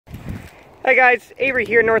Hi guys, Averry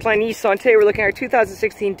here, Northland Nissan. Today we're looking at our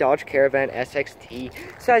 2016 Dodge Caravan SXT.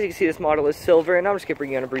 So as you can see, this model is silver, and I'm just going to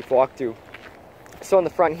bring you on a brief walkthrough. So on the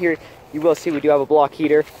front here, you will see we do have a block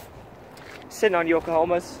heater sitting on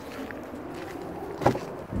Yokohamas.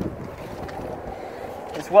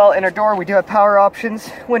 As well, in our door we do have power options,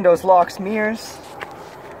 windows, locks, mirrors.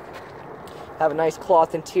 Have a nice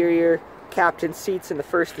cloth interior. Captain seats in the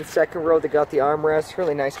first and second row. They got the armrests,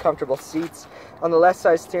 really nice comfortable seats. On the left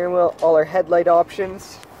side steering wheel, all our headlight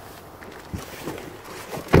options.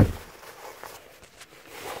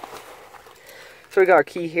 So we got our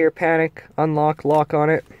key here, panic, unlock, lock on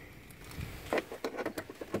it.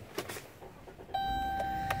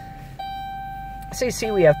 So you see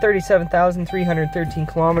we have 37,313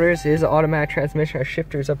 kilometers. It is an automatic transmission. Our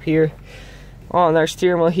shifter's up here. On our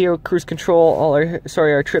steering wheel here, cruise control,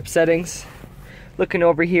 our trip settings. Looking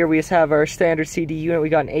over here, we just have our standard CD unit. We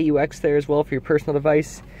got an AUX there as well for your personal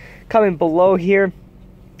device. Coming below here,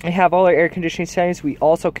 I have all our air conditioning settings. We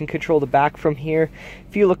also can control the back from here.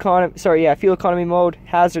 Fuel economy mode,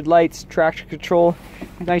 hazard lights, traction control.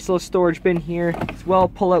 Nice little storage bin here as well.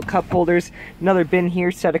 Pull-out cup holders. Another bin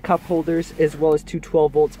here, set of cup holders, as well as two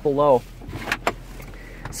 12 volts below.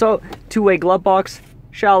 So, two-way glove box,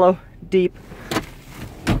 shallow, deep.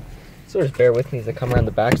 So just bear with me as I come around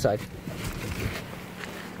the backside.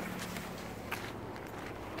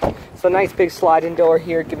 So nice big sliding door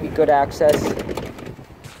here, give me good access.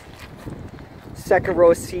 Second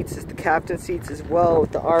row seats is the captain seats as well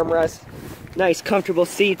with the armrest. Nice comfortable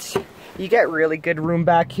seats. You get really good room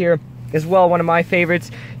back here as well. One of my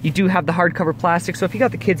favorites, you do have the hardcover plastic, so if you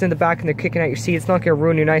got the kids in the back and they're kicking at your seat, it's not going to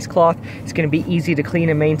ruin your nice cloth. It's going to be easy to clean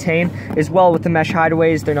and maintain. As well with the mesh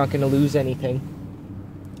hideaways, they're not going to lose anything.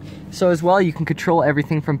 So as well, you can control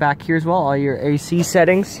everything from back here as well, all your AC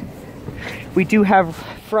settings. We do have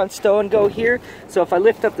front stow and go here, so if I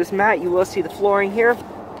lift up this mat, you will see the flooring here.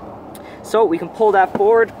 So we can pull that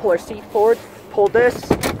forward, pull our seat forward, pull this,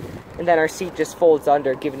 and then our seat just folds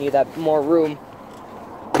under, giving you that more room.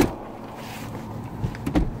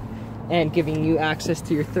 And giving you access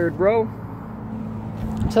to your third row.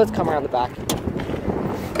 So let's come around the back.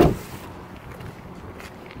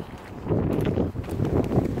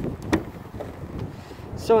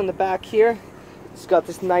 So in the back here, it's got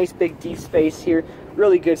this nice big deep space here,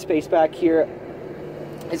 really good space back here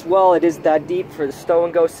as well. It is that deep for the stow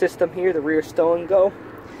and go system here, the rear stow and go,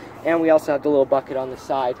 and we also have the little bucket on the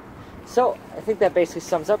side. So I think that basically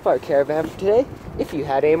sums up our Caravan for today. If you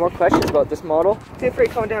had any more questions about this model, feel free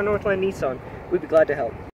to comment down Northland Nissan. We'd be glad to help.